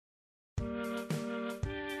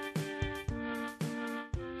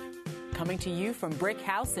coming to you from Brick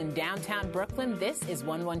House in downtown Brooklyn. This is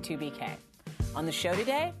 112BK. On the show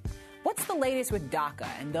today, what's the latest with DACA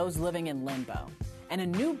and those living in limbo? And a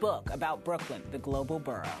new book about Brooklyn, the global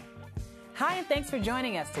borough. Hi, and thanks for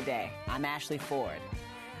joining us today. I'm Ashley Ford.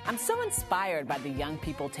 I'm so inspired by the young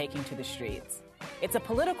people taking to the streets. It's a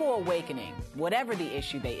political awakening, whatever the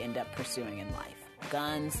issue they end up pursuing in life.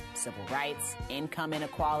 Guns, civil rights, income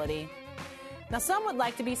inequality. Now, some would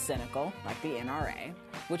like to be cynical, like the NRA,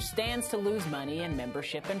 which stands to lose money and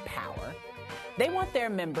membership and power. They want their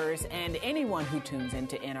members and anyone who tunes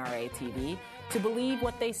into NRA TV to believe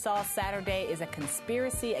what they saw Saturday is a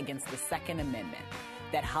conspiracy against the Second Amendment,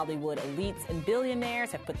 that Hollywood elites and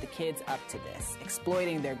billionaires have put the kids up to this,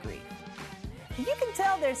 exploiting their grief. You can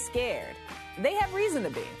tell they're scared. They have reason to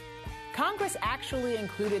be. Congress actually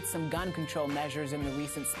included some gun control measures in the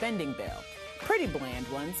recent spending bill. Pretty bland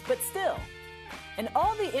ones, but still. And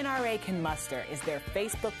all the NRA can muster is their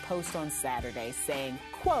Facebook post on Saturday saying,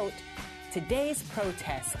 quote, "Today's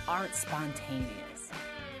protests aren't spontaneous."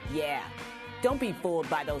 Yeah, don't be fooled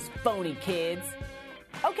by those phony kids.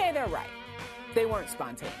 Okay, they're right. They weren't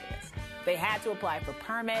spontaneous. They had to apply for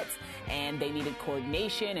permits, and they needed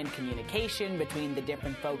coordination and communication between the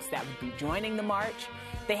different folks that would be joining the march.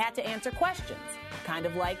 They had to answer questions, kind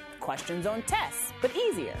of like questions on tests, but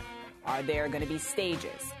easier. Are there going to be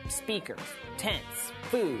stages, speakers, tents,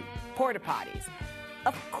 food, porta potties?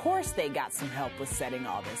 Of course they got some help with setting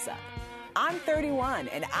all this up. I'm 31,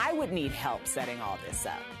 and I would need help setting all this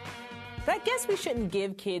up. But I guess we shouldn't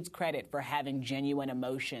give kids credit for having genuine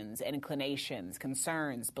emotions, inclinations,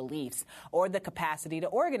 concerns, beliefs, or the capacity to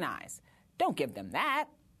organize. Don't give them that.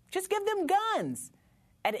 Just give them guns.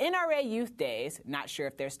 At NRA Youth Days, not sure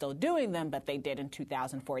if they're still doing them, but they did in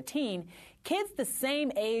 2014, kids the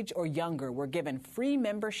same age or younger were given free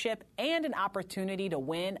membership and an opportunity to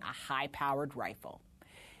win a high-powered rifle.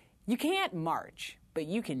 You can't march, but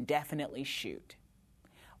you can definitely shoot.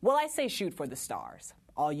 Well, I say shoot for the stars.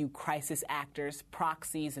 All you crisis actors,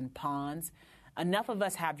 proxies, and pawns, enough of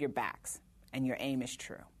us have your backs, and your aim is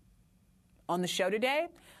true. On the show today,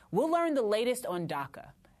 we'll learn the latest on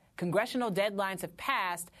DACA. Congressional deadlines have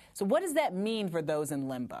passed, so what does that mean for those in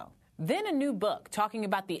limbo? Then a new book talking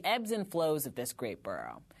about the ebbs and flows of this great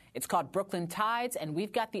borough. It's called Brooklyn Tides, and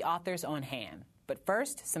we've got the authors on hand. But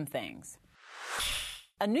first, some things.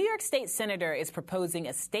 A New York State senator is proposing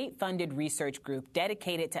a state-funded research group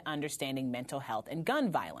dedicated to understanding mental health and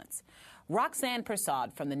gun violence. Roxanne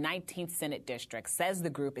Persaud from the 19th Senate District says the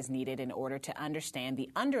group is needed in order to understand the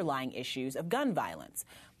underlying issues of gun violence,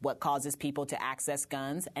 what causes people to access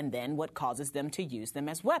guns, and then what causes them to use them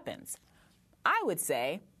as weapons. I would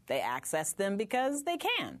say they access them because they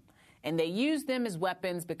can, and they use them as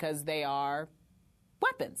weapons because they are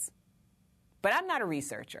weapons. But I'm not a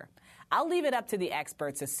researcher. I'll leave it up to the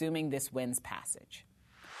experts, assuming this wins passage.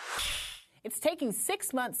 It's taking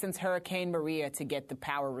 6 months since Hurricane Maria to get the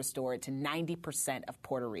power restored to 90% of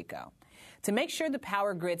Puerto Rico. To make sure the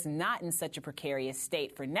power grid's not in such a precarious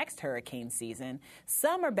state for next hurricane season,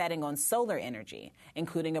 some are betting on solar energy,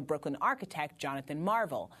 including a Brooklyn architect, Jonathan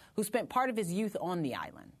Marvel, who spent part of his youth on the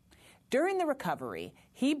island. During the recovery,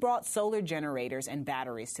 he brought solar generators and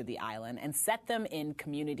batteries to the island and set them in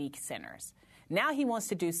community centers. Now he wants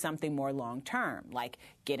to do something more long-term, like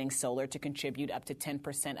getting solar to contribute up to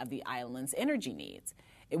 10% of the island's energy needs.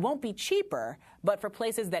 It won't be cheaper, but for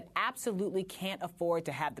places that absolutely can't afford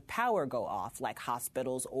to have the power go off, like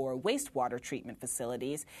hospitals or wastewater treatment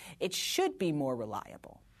facilities, it should be more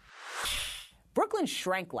reliable. Brooklyn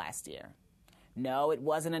shrank last year. No, it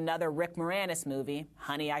wasn't another Rick Moranis movie,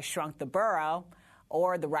 Honey, I Shrunk the Borough,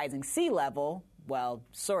 or The Rising Sea Level, well,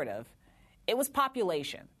 sort of. It was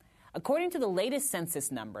population. According to the latest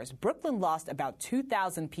census numbers, Brooklyn lost about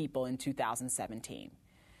 2,000 people in 2017.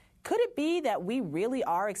 Could it be that we really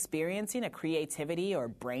are experiencing a creativity or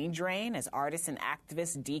brain drain as artists and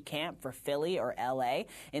activists decamp for Philly or LA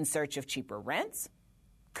in search of cheaper rents?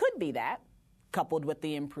 Could be that, coupled with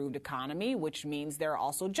the improved economy, which means there are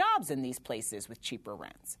also jobs in these places with cheaper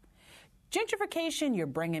rents. Gentrification, you're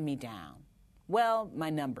bringing me down. Well, my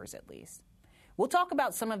numbers at least. We'll talk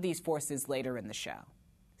about some of these forces later in the show.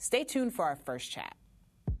 Stay tuned for our first chat.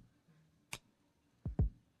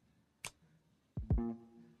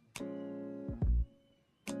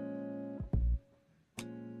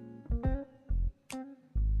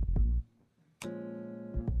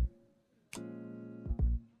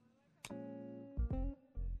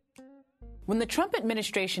 When the Trump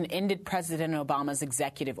administration ended President Obama's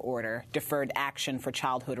executive order, Deferred Action for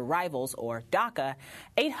Childhood Arrivals, or DACA,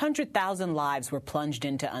 800,000 lives were plunged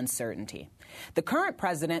into uncertainty. The current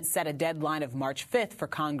president set a deadline of March 5th for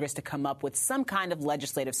Congress to come up with some kind of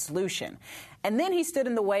legislative solution, and then he stood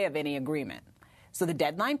in the way of any agreement. So the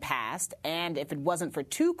deadline passed, and if it wasn't for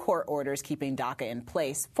 2 court orders keeping DACA in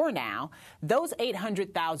place, for now, those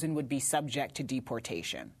 800,000 would be subject to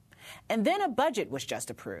deportation. And then a budget was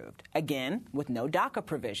just approved, again, with no DACA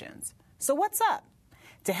provisions. So what's up?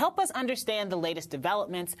 To help us understand the latest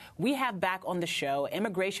developments, we have back on the show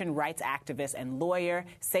immigration rights activist and lawyer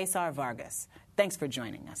Cesar Vargas. Thanks for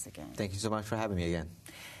joining us again. Thank you so much for having me again.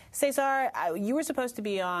 Cesar, you were supposed to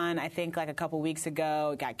be on, I think, like a couple weeks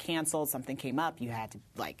ago. It got canceled. Something came up. You had to,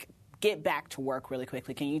 get back to work really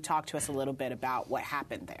quickly. Can you talk to us a little bit about what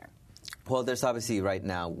happened there? Well, there's obviously right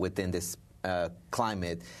now within this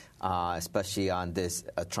climate, especially on this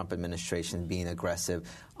Trump administration being aggressive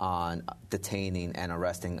on detaining and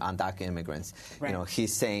arresting undocumented immigrants. Right. You know,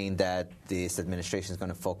 he's saying that this administration is going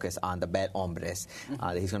to focus on the bad hombres.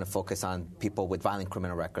 That he's going to focus on people with violent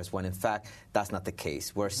criminal records, when in fact that's not the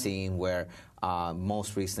case. We're seeing where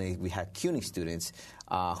most recently we had CUNY students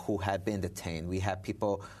who had been detained. We had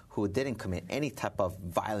people who didn't commit any type of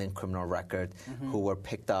violent criminal record who were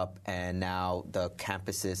picked up, and now the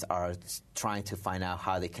campuses are trying to find out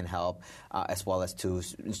how they can help, as well as to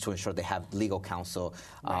ensure they have legal counsel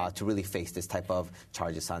to really face this type of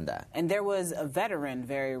charges on that. And there was a veteran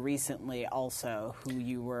very recently also who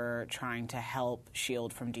you were trying to help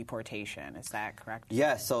shield from deportation. Is that correct?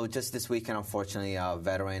 Yeah, so just this weekend, unfortunately, a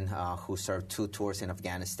veteran who served 2 tours in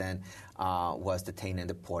Afghanistan was detained and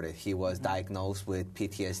deported. He was diagnosed with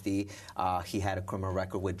PTSD. He had a criminal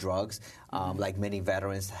record with drugs. Like many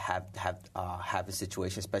veterans have a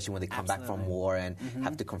situation, especially when they come back from war and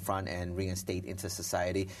have to confront and reinstate into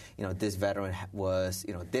society. You know, this veteran was,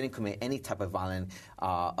 didn't commit any type of violent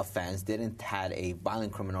offense, didn't had a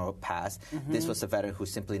violent criminal past. This was a veteran who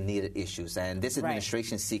simply needed issues. And this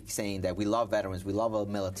administration saying that we love veterans, we love our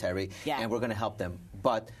military, and we're going to help them.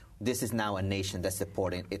 But this is now a nation that's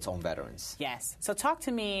supporting its own veterans. Yes. So talk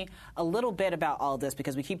to me a little bit about all this,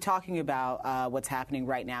 because we keep talking about what's happening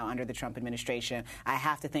right now under the Trump administration. I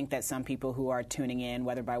have to think that some people who are tuning in,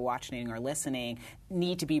 whether by watching or listening,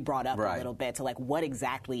 need to be brought up a little bit to what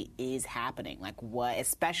exactly is happening. What,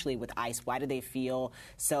 especially with ICE, why do they feel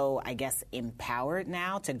so, I guess, empowered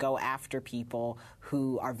now to go after people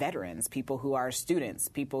who are veterans, people who are students,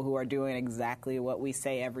 people who are doing exactly what we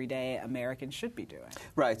say every day Americans should be doing?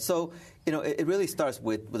 Right. So, it really starts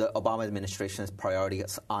with the Obama administration's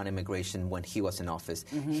priorities on immigration when he was in office.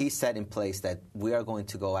 He set in place that we are going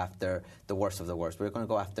to go after the worst of the worst. We're going to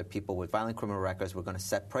go after people with violent criminal records. We're going to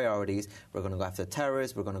set priorities. We're going to go after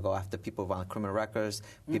terrorists. We're going to go after people with violent criminal records,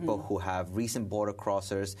 people who have recent border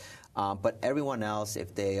crossers. But everyone else,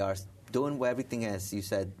 if they are doing everything, as you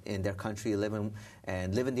said, in their country, living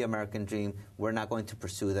the American dream, we're not going to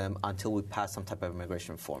pursue them until we pass some type of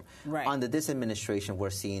immigration reform. Right. Under this administration, we're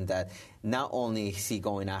seeing that not only is he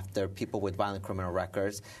going after people with violent criminal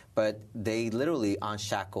records, but they literally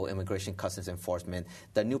unshackle immigration customs enforcement.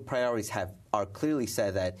 The new priorities are clearly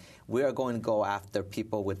said that we are going to go after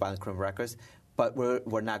people with violent criminal records, but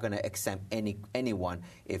we're not going to exempt anyone.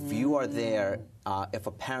 If you are there, if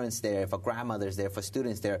a parent's there, if a grandmother's there, if a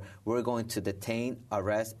student's there, we're going to detain,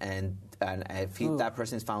 arrest, and if that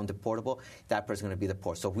person is found deportable, that person is going to be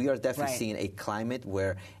deported. So we are definitely seeing a climate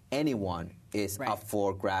where anyone is up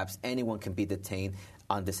for grabs. Anyone can be detained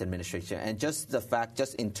on this administration. And just the fact,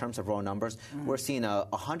 just in terms of raw numbers, we're seeing a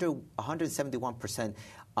 171%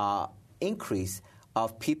 increase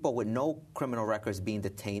of people with no criminal records being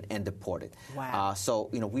detained and deported. Wow. So,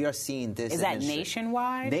 we are seeing this. Is that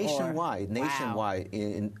nationwide? Nationwide.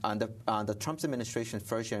 On the Trump administration's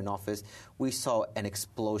first year in office, we saw an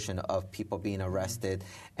explosion of people being arrested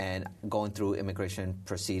and going through immigration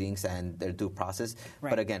proceedings and their due process.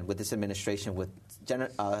 But again, with this administration, with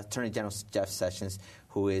Attorney General Jeff Sessions,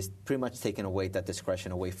 who is pretty much taking away that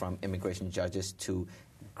discretion away from immigration judges to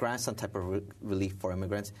grant some type of relief for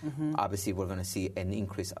immigrants, obviously we're going to see an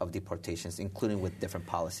increase of deportations, including with different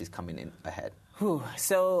policies coming in ahead.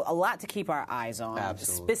 So a lot to keep our eyes on.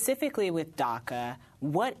 Absolutely. Specifically with DACA,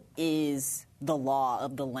 what is the law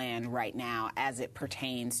of the land right now as it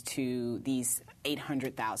pertains to these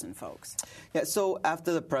 800,000 folks? Yeah, so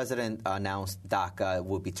after the president announced DACA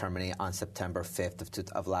will be terminated on September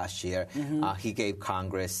 5th of last year, he gave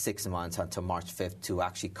Congress 6 months until March 5th to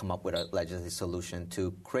actually come up with a legislative solution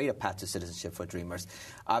to create a path to citizenship for Dreamers.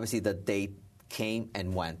 Obviously, the date came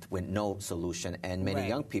and went with no solution, and many Right.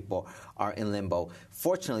 young people are in limbo.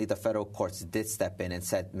 Fortunately, the federal courts did step in and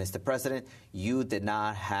said, Mr. President, you did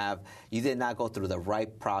not go through the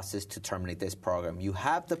right process to terminate this program. You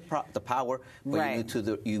have the power, but Right.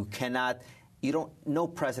 no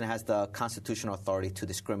president has the constitutional authority to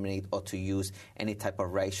discriminate or to use any type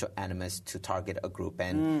of racial animus to target a group.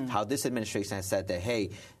 And how this administration has said that,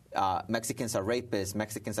 hey, Mexicans are rapists,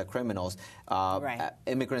 Mexicans are criminals, Right.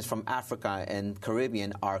 Immigrants from Africa and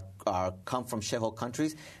Caribbean are come from shithole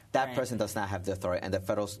countries. That Right. person does not have the authority, and the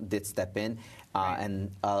federals did step in Right.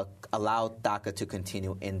 and allow DACA to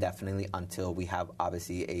continue indefinitely until we have,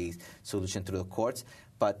 obviously, a solution through the courts.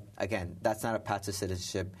 But again, that's not a path to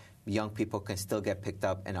citizenship. Young people can still get picked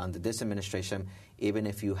up, and under this administration, even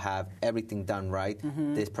if you have everything done right,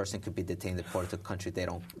 this person could be detained and deported to a country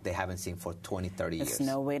they haven't seen for 20, 30 years. It's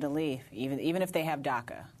no way to leave, even if they have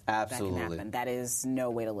DACA. Absolutely. That can happen. That is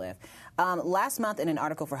no way to live. Last month, in an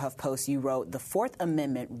article for HuffPost, you wrote, the Fourth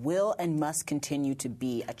Amendment will and must continue to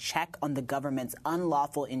be a check on the government's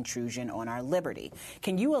unlawful intrusion on our liberty.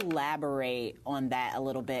 Can you elaborate on that a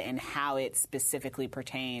little bit and how it specifically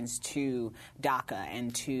pertains to DACA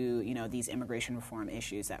and to, these immigration reform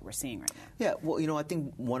issues that we're seeing right now? Yeah, well, I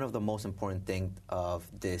think one of the most important things of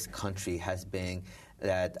this country has been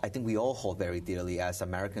that I think we all hold very dearly as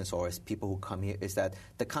Americans or as people who come here is that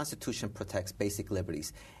the Constitution protects basic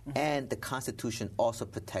liberties. And the Constitution also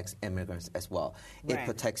protects immigrants as well. Right. It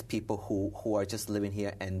protects people who are just living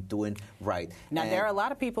here and doing right. Now, there are a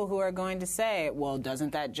lot of people who are going to say, well,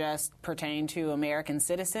 doesn't that just pertain to American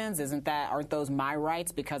citizens? Aren't those my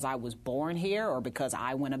rights because I was born here or because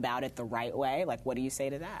I went about it the right way? Like, what do you say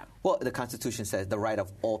to that? Well, the Constitution says the right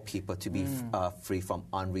of all people to be free from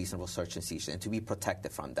unreasonable search and seizure and to be protected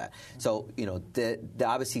from that. So, the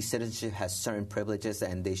obviously citizenship has certain privileges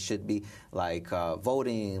and they should be like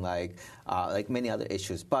voting, like many other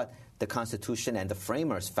issues. But the Constitution and the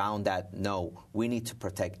framers found that, no, we need to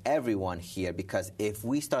protect everyone here because if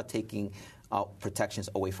we start taking protections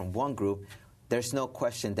away from one group, there's no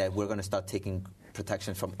question that we're going to start taking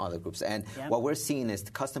protection from other groups. And what we're seeing is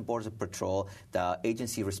the Customs Border Patrol, the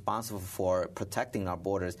agency responsible for protecting our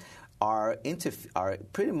borders, are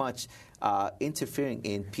pretty much interfering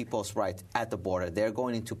in people's rights at the border. They're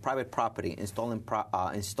going into private property,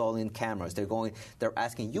 installing cameras. They're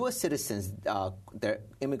asking U.S. citizens their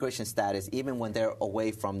immigration status even when they're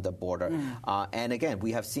away from the border. And again,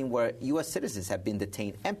 we have seen where U.S. citizens have been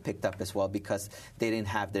detained and picked up as well because they didn't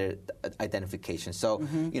have their identification. So,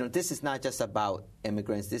 this is not just about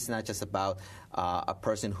immigrants. This is not just about a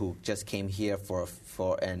person who just came here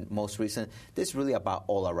and most recent. This is really about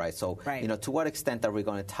all our rights. So, to what extent are we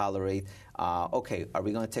going to tolerate? Are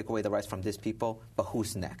we going to take away the rights from these people? But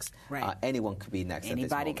who's next? Right. Anyone could be next.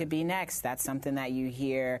 Anybody could be next. That's something that you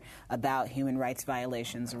hear about human rights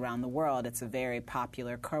violations around the world. It's a very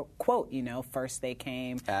popular quote. First they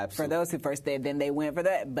came for those who first did, then they went for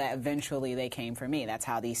that, but eventually they came for me. That's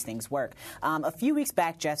how these things work. A few weeks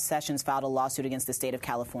back, Jeff Sessions filed a lawsuit against the state of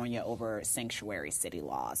California over sanctuary city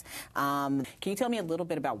laws. Can you tell me a little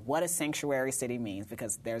bit about what a sanctuary city means?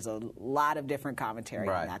 Because there's a lot of different commentary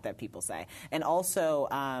on that people say. And also,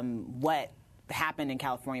 what happened in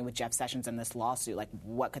California with Jeff Sessions and this lawsuit? Like,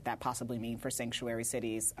 what could that possibly mean for sanctuary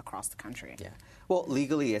cities across the country? Yeah. Well,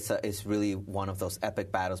 legally, it's really one of those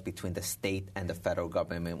epic battles between the state and the federal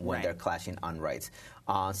government when they're clashing on rights.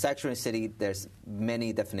 Sanctuary city, there's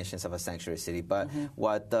many definitions of a sanctuary city, but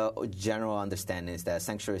what the general understanding is that a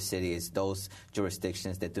sanctuary city is those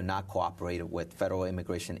jurisdictions that do not cooperate with federal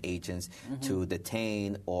immigration agents to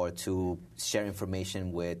detain or to share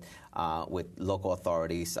information with local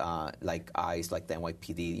authorities like ICE, like the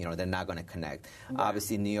NYPD. They're not going to connect.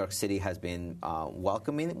 Obviously, New York City has been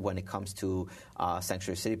welcoming when it comes to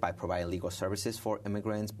sanctuary city by providing legal services for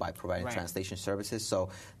immigrants, by providing translation services. So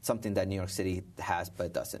something that New York City has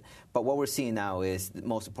but doesn't. But what we're seeing now is, the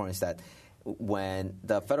most important is that when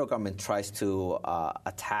the federal government tries to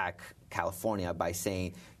attack California by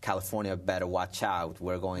saying California better watch out,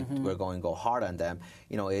 we're going to go hard on them.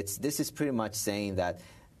 This is pretty much saying that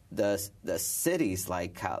the cities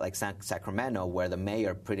like Sacramento, where the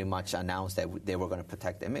mayor pretty much announced that they were going to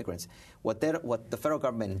protect immigrants, what the federal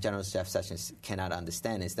government and General Jeff Sessions cannot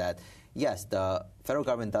understand is that, yes, the federal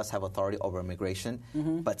government does have authority over immigration,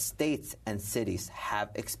 but states and cities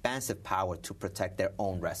have expansive power to protect their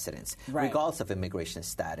own residents, regardless of immigration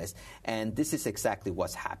status. And this is exactly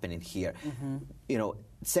what's happening here.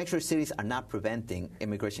 Sanctuary cities are not preventing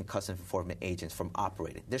immigration customs enforcement agents from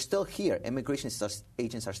operating. They're still here. Immigration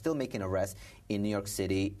agents are still making arrests in New York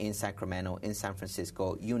City, in Sacramento, in San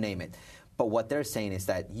Francisco, you name it. But what they're saying is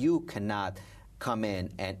that you cannot come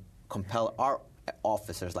in and compel our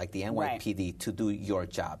officers like the NYPD to do your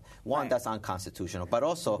job. One, that's unconstitutional. But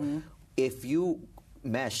also, if you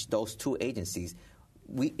mesh those two agencies,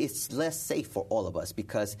 it's less safe for all of us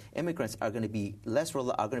because immigrants are going to be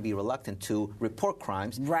reluctant to report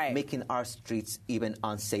crimes, making our streets even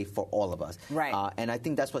unsafe for all of us. And I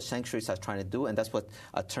think that's what Sanctuaries are trying to do, and that's what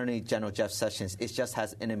Attorney General Jeff Sessions just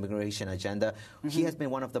has an immigration agenda. He has been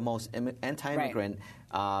one of the most anti-immigrant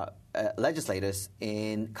legislators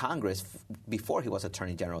in Congress before he was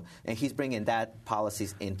Attorney General, and he's bringing that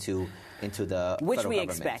policies into the which federal we government.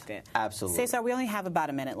 expected. Absolutely. Cesar, we only have about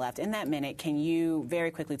a minute left. In that minute, can you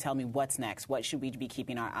very quickly tell me what's next? What should we be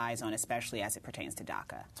keeping our eyes on, especially as it pertains to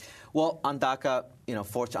DACA? Well, on DACA,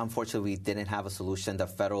 unfortunately, we didn't have a solution. The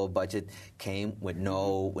federal budget came with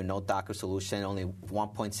no DACA solution, only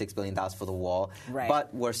 $1.6 billion for the wall.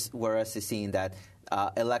 But we're seeing that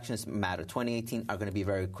elections matter. 2018 are going to be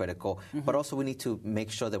very critical. But also we need to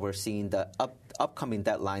make sure that we're seeing the upcoming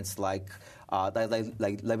deadlines like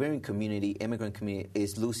Liberian community, immigrant community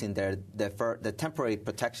is losing the temporary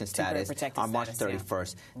protection status on March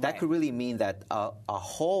 31st. That could really mean that a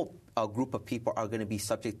whole group of people are going to be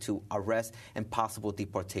subject to arrest and possible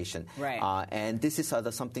deportation. And this is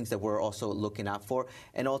some things that we're also looking out for.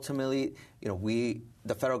 And ultimately,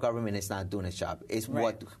 the federal government is not doing its job. It's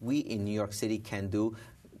what we in New York City can do.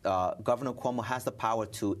 Governor Cuomo has the power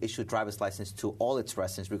to issue driver's license to all its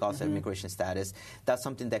residents, regardless of immigration status. That's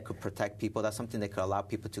something that could protect people. That's something that could allow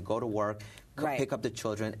people to go to work, pick up the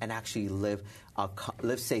children, and actually live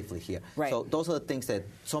safely here. So those are the things that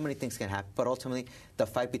so many things can happen. But ultimately, the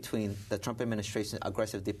fight between the Trump administration's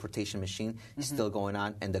aggressive deportation machine is still going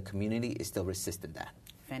on, and the community is still resisting that.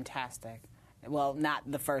 Fantastic. Well, not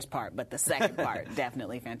the first part, but the second part.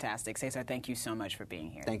 Definitely fantastic. Cesar, thank you so much for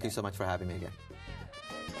being here. Thank you so much for having me again.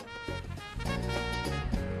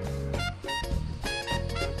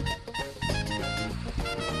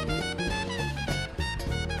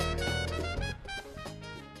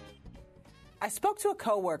 I spoke to a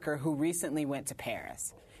coworker who recently went to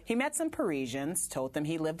Paris. He met some Parisians, told them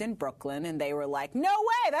he lived in Brooklyn, and they were like, "No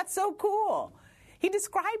way, that's so cool." He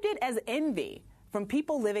described it as envy from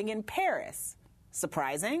people living in Paris.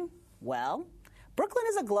 Surprising? Well, Brooklyn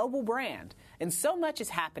is a global brand, and so much is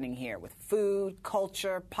happening here with food,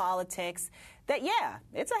 culture, politics, that,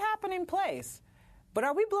 it's a happening place. But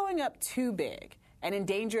are we blowing up too big and in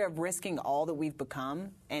danger of risking all that we've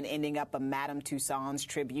become and ending up a Madame Tussauds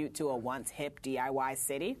tribute to a once hip DIY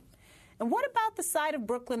city? And what about the side of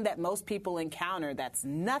Brooklyn that most people encounter that's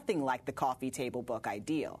nothing like the coffee table book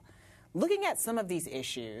ideal? Looking at some of these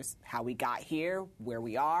issues, how we got here, where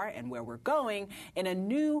we are, and where we're going, in a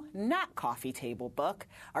new Not Coffee Table book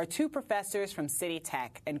are two professors from City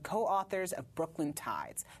Tech and co-authors of Brooklyn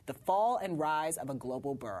Tides, The Fall and Rise of a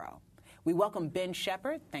Global Borough. We welcome Ben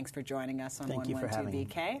Shepard. Thanks for joining us on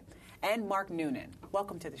 112BK. And Mark Noonan.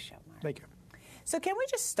 Welcome to the show, Mark. Thank you. So can we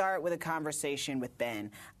just start with a conversation with Ben?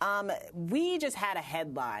 We just had a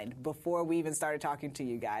headline before we even started talking to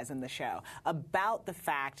you guys in the show about the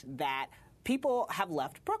fact that people have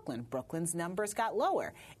left Brooklyn. Brooklyn's numbers got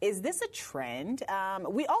lower. Is this a trend?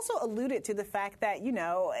 We also alluded to the fact that,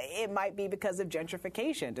 it might be because of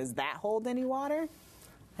gentrification. Does that hold any water?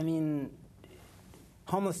 I mean,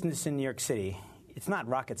 homelessness in New York City, it's not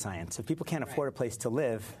rocket science. If people can't afford a place to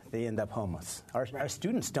live, they end up homeless. Our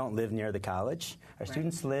students don't live near the college. Our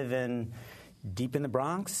students live deep in the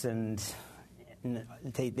Bronx, and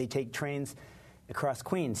they take trains across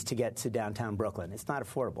Queens to get to downtown Brooklyn. It's not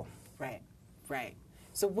affordable. Right.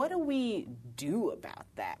 So what do we do about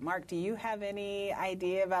that? Mark, do you have any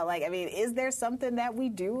idea about, is there something that we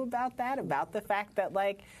do about that, about the fact that,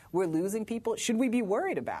 we're losing people? Should we be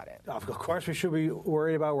worried about it? Of course we should be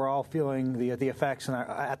worried about it. We're all feeling the effects, and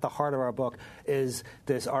at the heart of our book is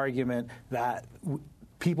this argument that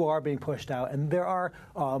people are being pushed out, and there are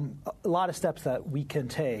a lot of steps that we can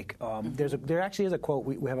take. There actually is a quote.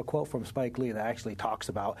 We have a quote from Spike Lee that actually talks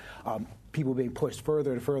about people being pushed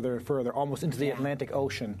further and further and further, almost into the Atlantic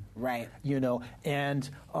Ocean. And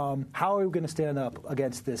how are we going to stand up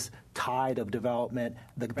against this tide of development,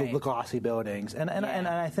 the glossy buildings? And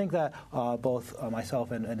I think that both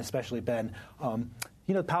myself and especially Ben,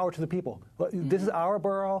 power to the people. This is our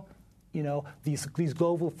borough. These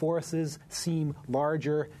global forces seem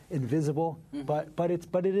larger, invisible, but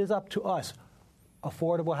it is up to us.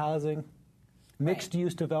 Affordable housing,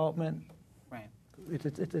 mixed-use development.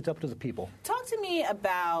 it's up to the people. Talk to me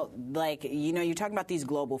about, like, you're talking about these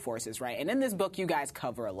global forces, right? And in this book, you guys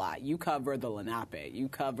cover a lot. You cover the Lenape. You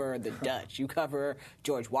cover the Dutch. You cover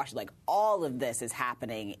George Washington. Like, all of this is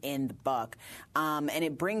happening in the book. And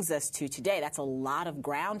it brings us to today. That's a lot of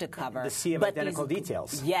ground to cover. The sea of identical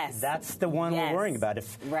details. Yes. That's the one we're worrying about.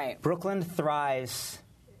 If right. Brooklyn thrives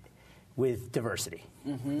with diversity.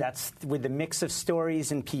 Mm-hmm. That's with the mix of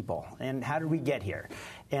stories and people. And how did we get here?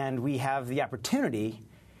 And we have the opportunity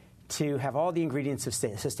to have all the ingredients of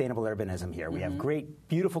sustainable urbanism here. Mm-hmm. We have great,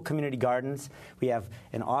 beautiful community gardens. We have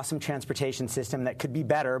an awesome transportation system that could be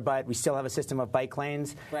better, but we still have a system of bike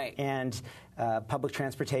lanes and public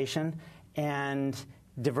transportation and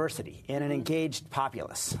diversity and an engaged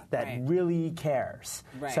populace that really cares.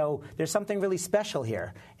 Right. So there's something really special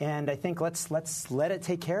here, and I think let's let it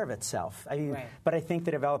take care of itself. I mean, but I think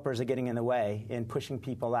the developers are getting in the way in pushing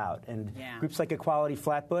people out, and groups like Equality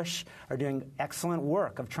Flatbush are doing excellent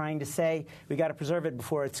work of trying to say we got to preserve it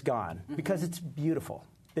before it's gone because it's beautiful.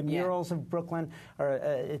 The murals of Brooklyn are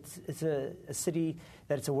it's a city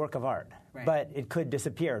that it's a work of art, but it could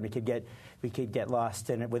disappear, and we could get lost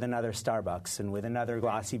in it with another Starbucks and with another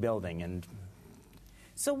glossy building. And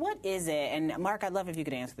so, what is it? And Mark, I'd love if you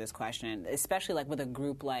could answer this question, especially like with a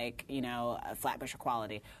group like Flatbush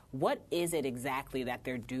Equality. What is it exactly that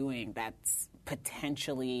they're doing that's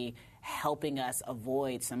potentially helping us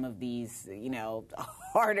avoid some of these,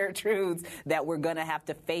 harder truths that we're going to have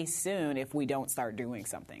to face soon if we don't start doing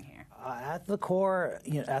something here? At the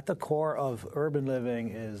core of urban living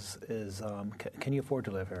is can you afford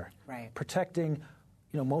to live here? Right. Protecting,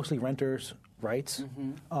 mostly renters' rights,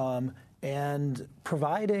 and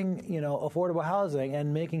providing, affordable housing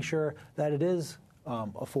and making sure that it is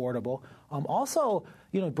affordable. Also,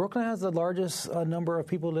 Brooklyn has the largest number of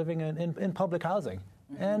people living in public housing.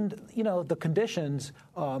 And the conditions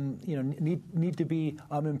need to be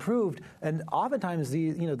improved, and oftentimes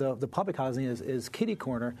the public housing is kitty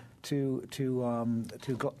corner to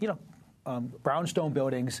brownstone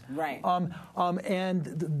buildings, right?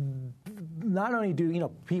 And not only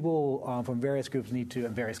do people from various groups and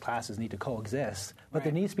various classes need to coexist, but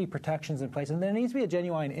there needs to be protections in place, and there needs to be a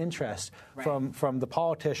genuine interest from the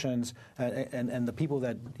politicians and the people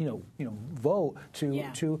that vote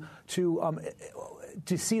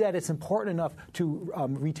to see that it's important enough to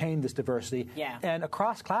retain this diversity and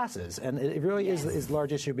across classes. And it really is a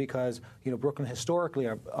large issue because Brooklyn historically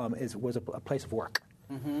was a place of work.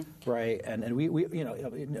 Mm-hmm. Right, and we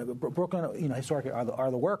Brooklyn historically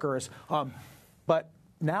are the workers, but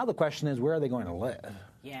now the question is, where are they going to live?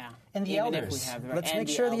 Yeah, and the elders. Let's make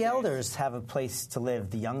sure the elders have a place to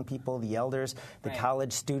live. The young people, the elders, the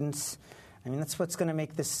college students. I mean, that's what's going to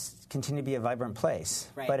make this continue to be a vibrant place.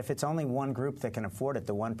 Right. But if it's only one group that can afford it,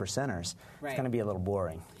 the one percenters, it's going to be a little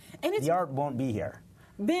boring. And the art won't be here.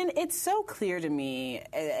 Ben, it's so clear to me,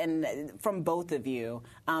 and from both of you,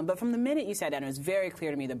 but from the minute you sat down, it was very clear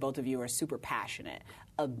to me that both of you are super passionate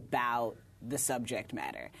about the subject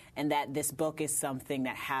matter, and that this book is something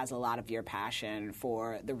that has a lot of your passion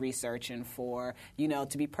for the research and for,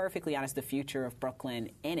 to be perfectly honest, the future of Brooklyn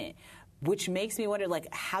in it. Which makes me wonder,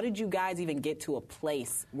 how did you guys even get to a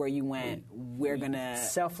place where you went, we're going to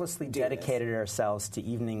selflessly dedicated ourselves to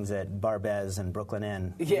evenings at Barbez and Brooklyn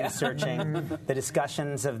Inn, researching the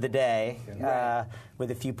discussions of the day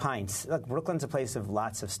with a few pints. Look, Brooklyn's a place of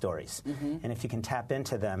lots of stories, and if you can tap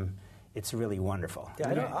into them, it's really wonderful. Yeah,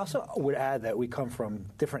 I also would add that we come from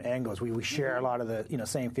different angles. We share a lot of the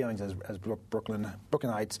same feelings as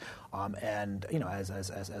Brooklynites, and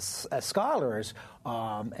as scholars.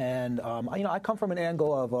 I come from an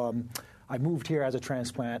angle of I moved here as a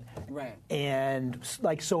transplant, and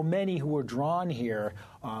like so many who were drawn here,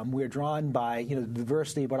 we're drawn by the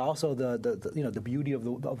diversity, but also the beauty of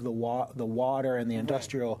the water and the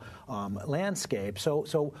industrial landscape.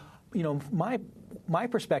 So my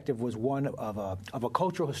perspective was one of a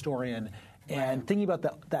cultural historian, and thinking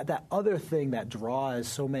about that other thing that draws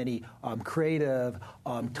so many creative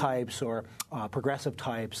types or progressive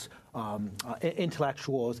types,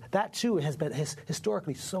 intellectuals. That too has been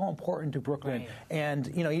historically so important to Brooklyn, and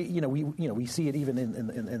we see it even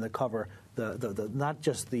in the cover. The not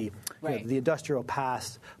just the the industrial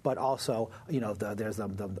past, but also there's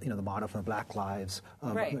the motto from the Black Lives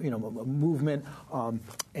movement,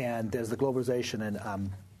 and there's the globalization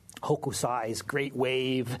and Hokusai's Great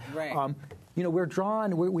Wave.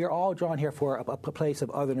 We're all drawn here for a place of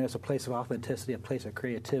otherness, a place of authenticity, a place of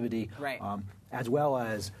creativity, as well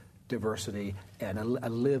as diversity and a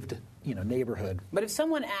lived neighborhood. But if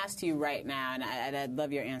someone asked you right now, and I'd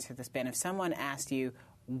love your answer to this, Ben, if someone asked you,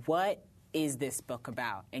 what is this book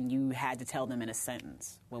about? And you had to tell them in a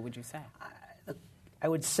sentence, what would you say? I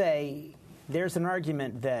would say there's an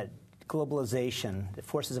argument that globalization, the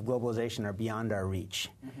forces of globalization are beyond our reach,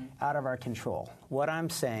 out of our control. What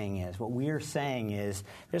we're saying is,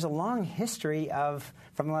 there's a long history of,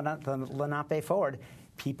 from Lenape forward,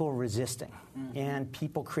 people resisting and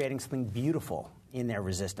people creating something beautiful in their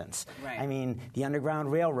resistance. Right. I mean, the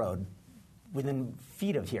Underground Railroad, within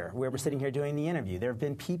feet of here, where we're sitting here doing the interview, there have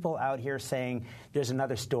been people out here saying, there's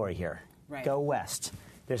another story here. Right. Go west.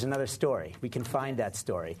 There's another story. We can find that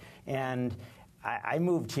story. And I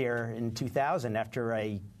moved here in 2000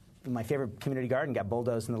 after my favorite community garden got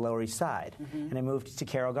bulldozed in the Lower East Side. And I moved to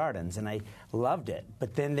Carroll Gardens, and I loved it.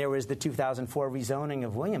 But then there was the 2004 rezoning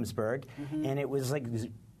of Williamsburg, and it was like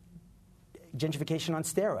gentrification on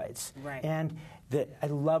steroids. Right. And I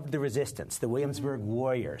loved the resistance, the Williamsburg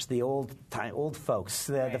warriors, the old folks,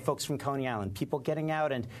 the folks from Coney Island, people getting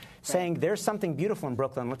out and saying, there's something beautiful in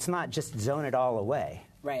Brooklyn, let's not just zone it all away.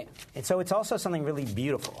 Right. And so it's also something really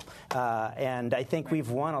beautiful. And I think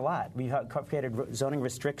we've won a lot. We've created zoning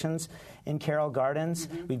restrictions in Carroll Gardens.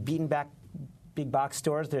 We've beaten back big box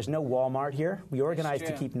stores. There's no Walmart here. We organized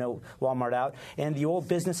to keep no Walmart out. And the old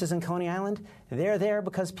businesses in Coney Island, they're there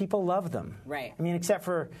because people love them. Right. I mean, except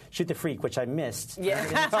for Shoot the Freak, which I missed. Yeah.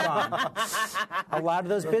 It's gone. A lot of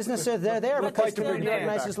those businesses, they're there because the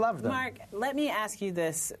organizers love them. Mark, let me ask you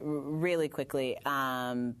this really quickly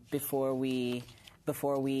before we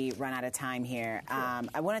run out of time here.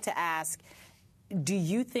 I wanted to ask, do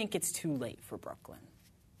you think it's too late for Brooklyn?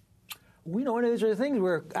 We know one of these things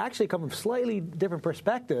we're actually coming from slightly different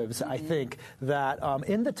perspectives. I think that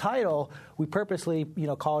in the title we purposely,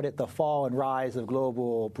 called it the fall and rise of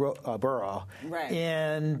global borough. Right.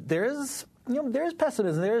 And there's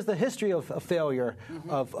pessimism. There's the history of failure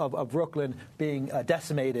of Brooklyn being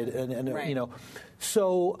decimated, and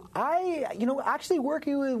So I, actually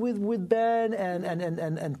working with Ben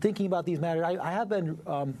and thinking about these matters, I have been,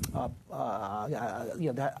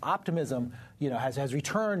 that optimism, has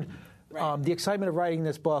returned. Right. The excitement of writing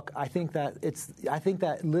this book, I think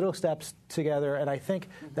that little steps together, and I think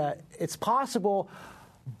that it's possible,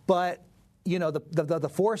 but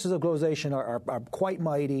the forces of globalization are quite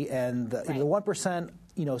mighty, and the 1%,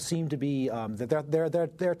 seem to be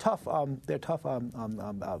they're tough. They're tough.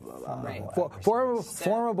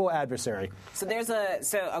 Formidable adversary.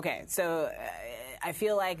 So I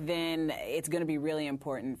feel like then it's going to be really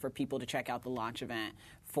important for people to check out the launch event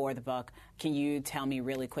for the book. Can you tell me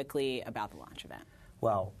really quickly about the launch event?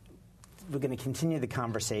 Well, we're going to continue the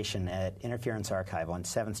conversation at Interference Archive on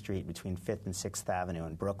 7th Street between 5th and 6th Avenue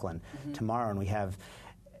in Brooklyn tomorrow, and we have,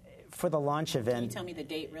 for the launch event... Can you tell me the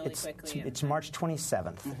date really quickly? It's March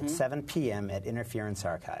 27th at 7 p.m. at Interference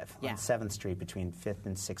Archive on 7th Street between 5th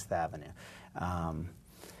and 6th Avenue.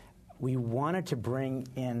 We wanted to bring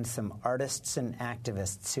in some artists and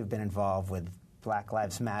activists who've been involved with Black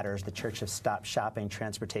Lives Matters, the Church of Stop Shopping,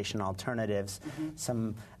 Transportation Alternatives,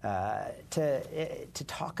 to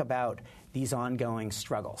talk about these ongoing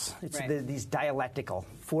struggles. It's these dialectical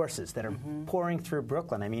forces that are pouring through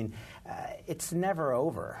Brooklyn. I mean, it's never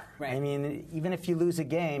over. Right. I mean, even if you lose a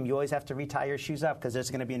game, you always have to retie your shoes up because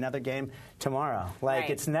there's going to be another game tomorrow.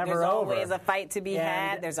 It's never over. There's always a fight to be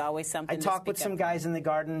had. There's always something I talked with some guys in the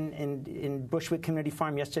garden in Bushwick Community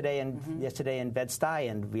Farm yesterday and in Bed-Stuy,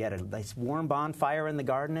 and we had a nice warm bonfire in the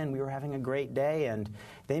garden, and we were having a great day, and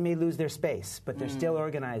they may lose their space, but they're still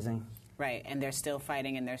organizing. Right, and they're still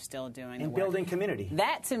fighting, and they're still doing the and work. Building community.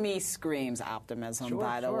 That, to me, screams optimism,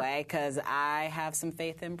 by the way, because I have some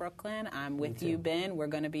faith in Brooklyn. I'm with you, Ben. We're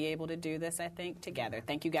going to be able to do this, I think, together.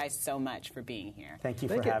 Thank you guys so much for being here. Thank you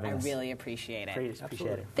for having us. I really appreciate it.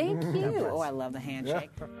 Appreciate it. Thank you. Oh, I love the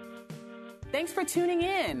handshake. Yeah. Thanks for tuning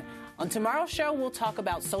in. On tomorrow's show, we'll talk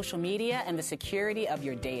about social media and the security of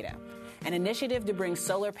your data, an initiative to bring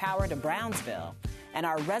solar power to Brownsville, and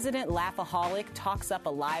our resident laughaholic talks up a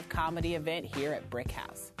live comedy event here at Brick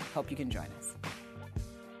House. Hope you can join us.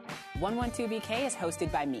 112BK is hosted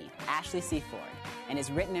by me, Ashley C. Ford, and is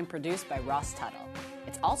written and produced by Ross Tuttle.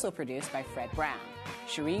 It's also produced by Fred Brown,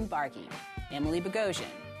 Shireen Barghi, Emily Bogosian,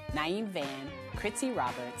 Naeem Van, Kritzy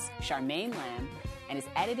Roberts, Charmaine Lamb, and is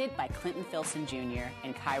edited by Clinton Filson Jr.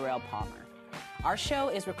 and Kyrell Palmer. Our show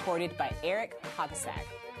is recorded by Eric Hogasak,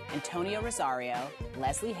 Antonio Rosario,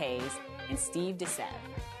 Leslie Hayes, and Steve DeSev.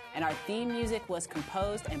 And our theme music was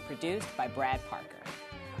composed and produced by Brad Parker.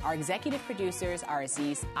 Our executive producers are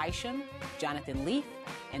Aziz Isham, Jonathan Leaf,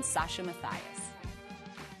 and Sasha Matthias.